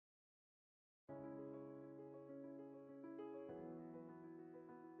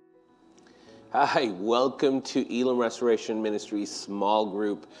Hi, welcome to Elim Restoration Ministries small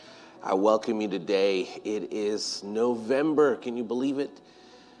group. I welcome you today. It is November. Can you believe it?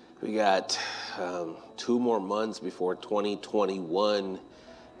 We got 2 more months before 2021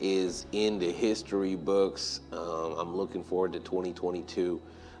 is in the history books. I'm looking forward to 2022.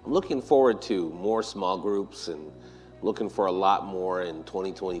 I'm looking forward to more small groups and looking for a lot more in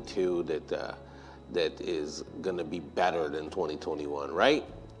 2022 that is going to be better than 2021, right?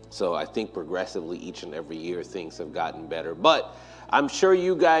 So I think progressively each and every year things have gotten better. But I'm sure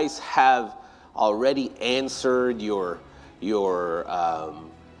you guys have already answered your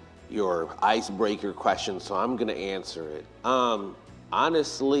icebreaker question, so I'm going to answer it.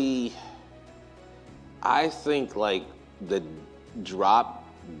 Honestly, I think like the drop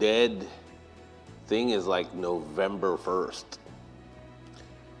dead thing is like November 1st.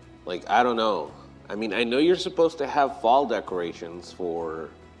 Like, I don't know. I mean, I know you're supposed to have fall decorations for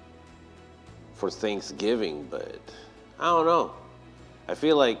Thanksgiving, but I don't know. I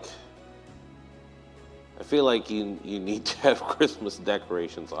feel like you need to have Christmas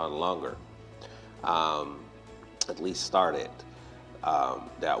decorations on longer. At least start it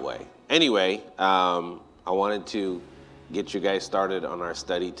that way. Anyway, I wanted to get you guys started on our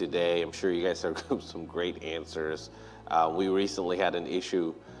study today. I'm sure you guys have some great answers. We recently had an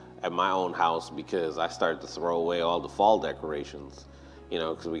issue at my own house because I started to throw away all the fall decorations. You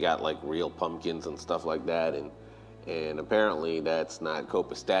know, because we got like real pumpkins and stuff like that, and apparently that's not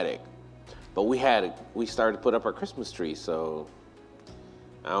copacetic. But we started to put up our Christmas tree, so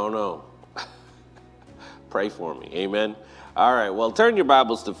I don't know. Pray for me, amen. All right, well, turn your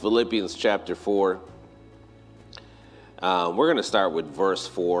Bibles to Philippians chapter 4. We're going to start with verse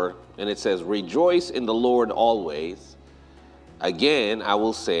 4, and it says, "Rejoice in the Lord always. Again, I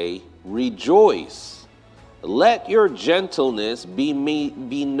will say, rejoice. Let your gentleness be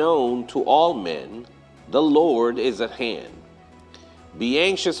known to all men. The Lord is at hand. Be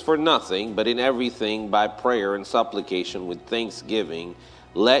anxious for nothing, but in everything by prayer and supplication with thanksgiving,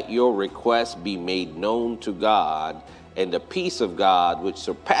 let your requests be made known to God, and the peace of God, which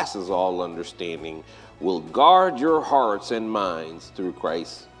surpasses all understanding, will guard your hearts and minds through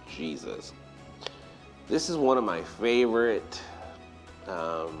Christ Jesus." This is one of my favorite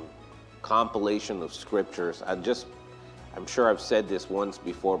compilation of scriptures. I'm sure I've said this once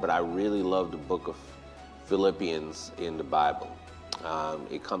before, but I really love the book of Philippians in the Bible.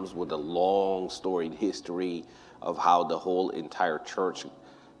 It comes with a long storied history of how the whole entire church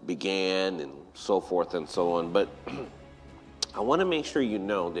began and so forth and so on. But I want to make sure you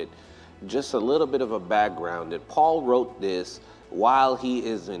know that just a little bit of a background, that Paul wrote this while he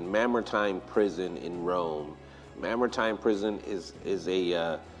is in Mamertine prison in Rome. Mamertine prison is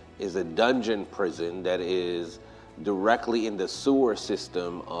a dungeon prison that is directly in the sewer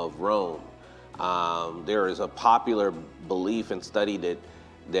system of Rome. There is a popular belief and study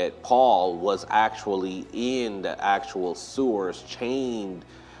that Paul was actually in the actual sewers, chained,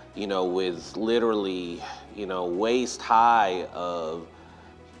 with literally, waist high of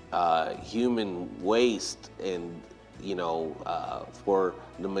human waste, and for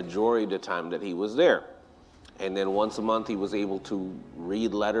the majority of the time that he was there. And then once a month he was able to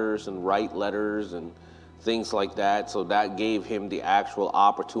read letters and write letters and things like that. So that gave him the actual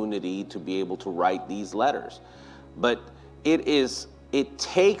opportunity to be able to write these letters. But it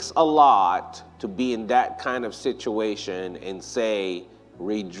takes a lot to be in that kind of situation and say,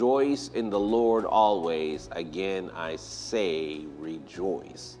 "Rejoice in the Lord always. Again, I say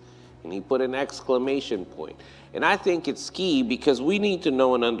rejoice." And he put an exclamation point. And I think it's key because we need to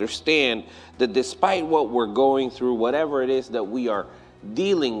know and understand that despite what we're going through, whatever it is that we are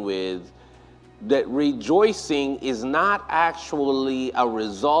dealing with, that rejoicing is not actually a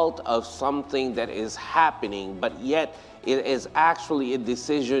result of something that is happening, but yet it is actually a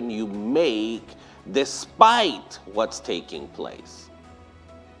decision you make despite what's taking place.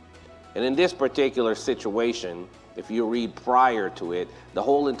 And in this particular situation, if you read prior to it, the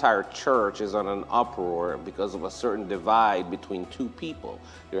whole entire church is on an uproar because of a certain divide between two people.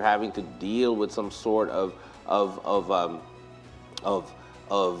 They're having to deal with some sort of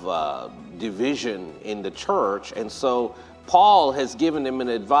division in the church, and so Paul has given them an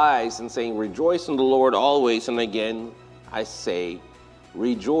advice and saying, "Rejoice in the Lord always, and again I say,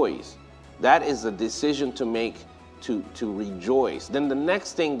 rejoice." That is a decision to make. To rejoice. Then the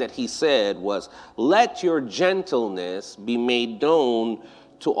next thing that he said was, "Let your gentleness be made known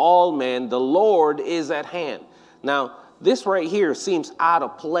to all men. The Lord is at hand." Now, this right here seems out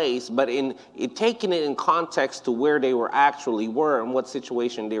of place, but in taking it in context to where they were and what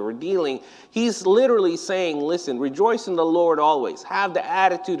situation they were dealing, he's literally saying, listen, rejoice in the Lord always. Have the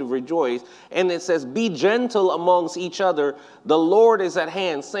attitude of rejoice. And it says, be gentle amongst each other. The Lord is at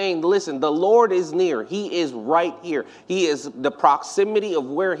hand, saying, listen, the Lord is near. He is right here. He is the proximity of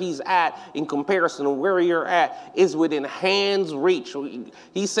where he's at in comparison to where you're at is within hand's reach.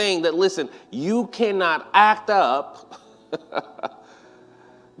 He's saying that, listen, you cannot act up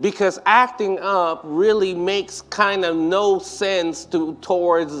because acting up really makes kind of no sense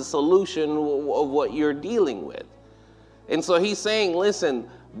towards the solution of what you're dealing with. And so he's saying, listen,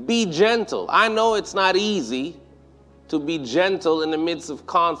 be gentle. I know it's not easy to be gentle in the midst of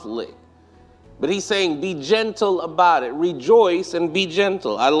conflict, but he's saying be gentle about it. Rejoice and be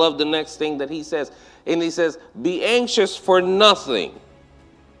gentle. I love the next thing that he says. And he says, be anxious for nothing.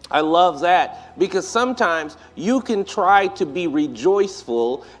 I love that, because sometimes you can try to be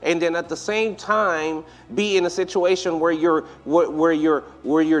rejoiceful and then at the same time be in a situation where you're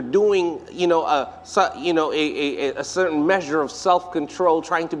doing, a certain measure of self-control,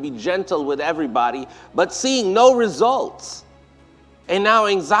 trying to be gentle with everybody, but seeing no results. And now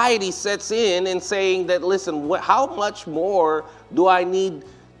anxiety sets in and saying that, listen, how much more do I need?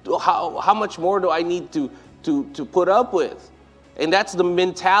 How much more do I need to put up with? And that's the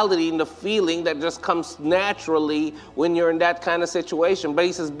mentality and the feeling that just comes naturally when you're in that kind of situation. But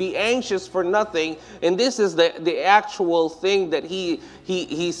he says, be anxious for nothing. And this is the actual thing that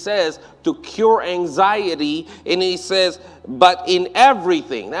he says to cure anxiety. And he says, but in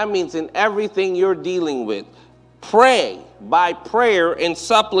everything, that means in everything you're dealing with, pray by prayer and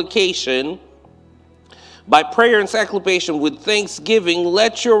supplication. By prayer and supplication with thanksgiving,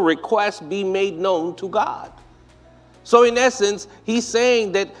 let your requests be made known to God. So in essence, he's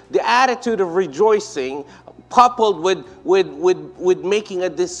saying that the attitude of rejoicing, coupled with making a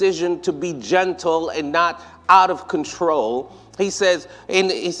decision to be gentle and not out of control, he says,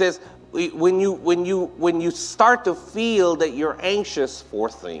 when you start to feel that you're anxious for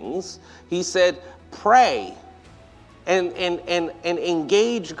things, he said, pray and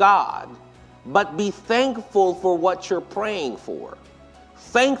engage God, but be thankful for what you're praying for.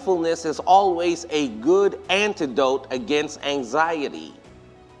 Thankfulness is always a good antidote against anxiety.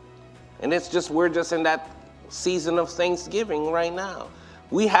 And we're just in that season of Thanksgiving right now.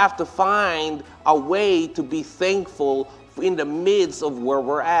 We have to find a way to be thankful in the midst of where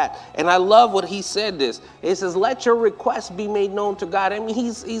we're at. And I love what he said this. He says, let your requests be made known to God. I mean,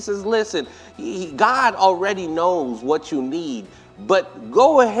 he says, listen, God already knows what you need, but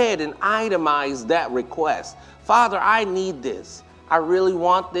go ahead and itemize that request. Father, I need this. I really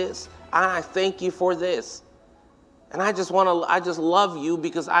want this, and I thank you for this. And I just love you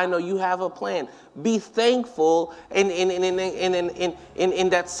because I know you have a plan. Be thankful in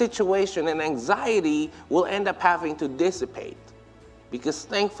that situation, and anxiety will end up having to dissipate, because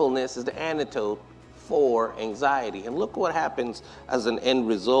thankfulness is the antidote for anxiety. And look what happens as an end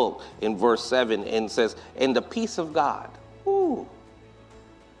result in verse 7, and says, and the peace of God,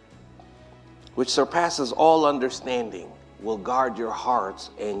 which surpasses all understanding, will guard your hearts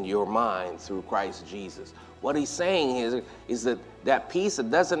and your minds through Christ Jesus. What he's saying is that peace,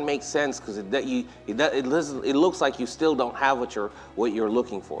 it doesn't make sense because it looks like you still don't have what you're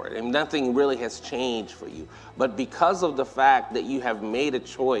looking for, and nothing really has changed for you. But because of the fact that you have made a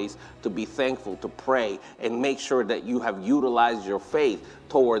choice to be thankful, to pray, and make sure that you have utilized your faith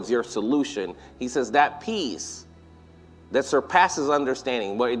towards your solution, he says that peace that surpasses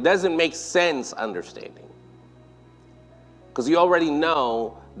understanding, but it doesn't make sense understanding. Because you already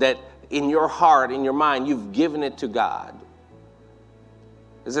know that in your heart, in your mind, you've given it to God.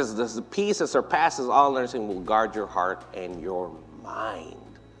 It says, the peace that surpasses all understanding will guard your heart and your mind.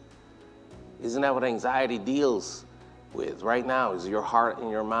 Isn't that what anxiety deals with right now, is your heart and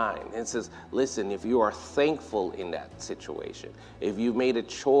your mind? And it says, listen, if you are thankful in that situation, if you've made a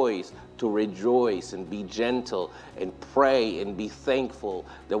choice to rejoice and be gentle and pray and be thankful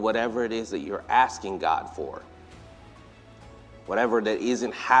that whatever it is that you're asking God for, whatever that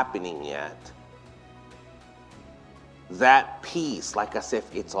isn't happening yet, that peace, like I said,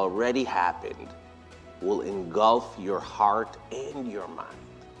 it's already happened, will engulf your heart and your mind.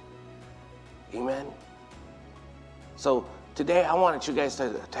 Amen? So today I wanted you guys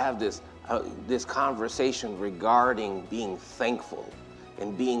to have this conversation regarding being thankful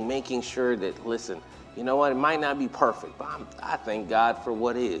and making sure that, listen, you know what, it might not be perfect, but I thank God for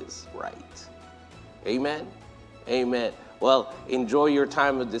what is right. Amen? Amen. Well, enjoy your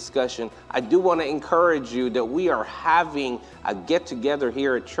time of discussion. I do want to encourage you that we are having a get-together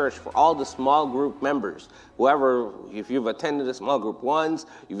here at church for all the small group members. whoever, if you've attended a small group once,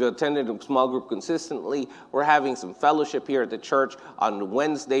 if you've attended a small group consistently, we're having some fellowship here at the church on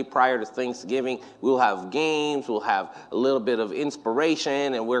Wednesday prior to Thanksgiving. We'll have games, we'll have a little bit of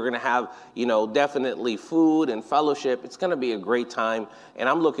inspiration, and we're going to have, definitely food and fellowship. It's going to be a great time, and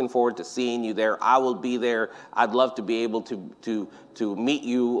I'm looking forward to seeing you there. I will be there. I'd love to be able to meet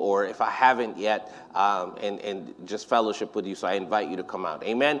you, or if I haven't yet, and just fellowship with you. So I invite you to come out.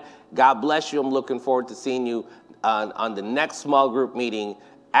 Amen. God bless you. I'm looking forward to seeing you on the next small group meeting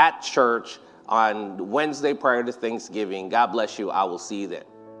at church on Wednesday prior to Thanksgiving. God bless you. I will see you then.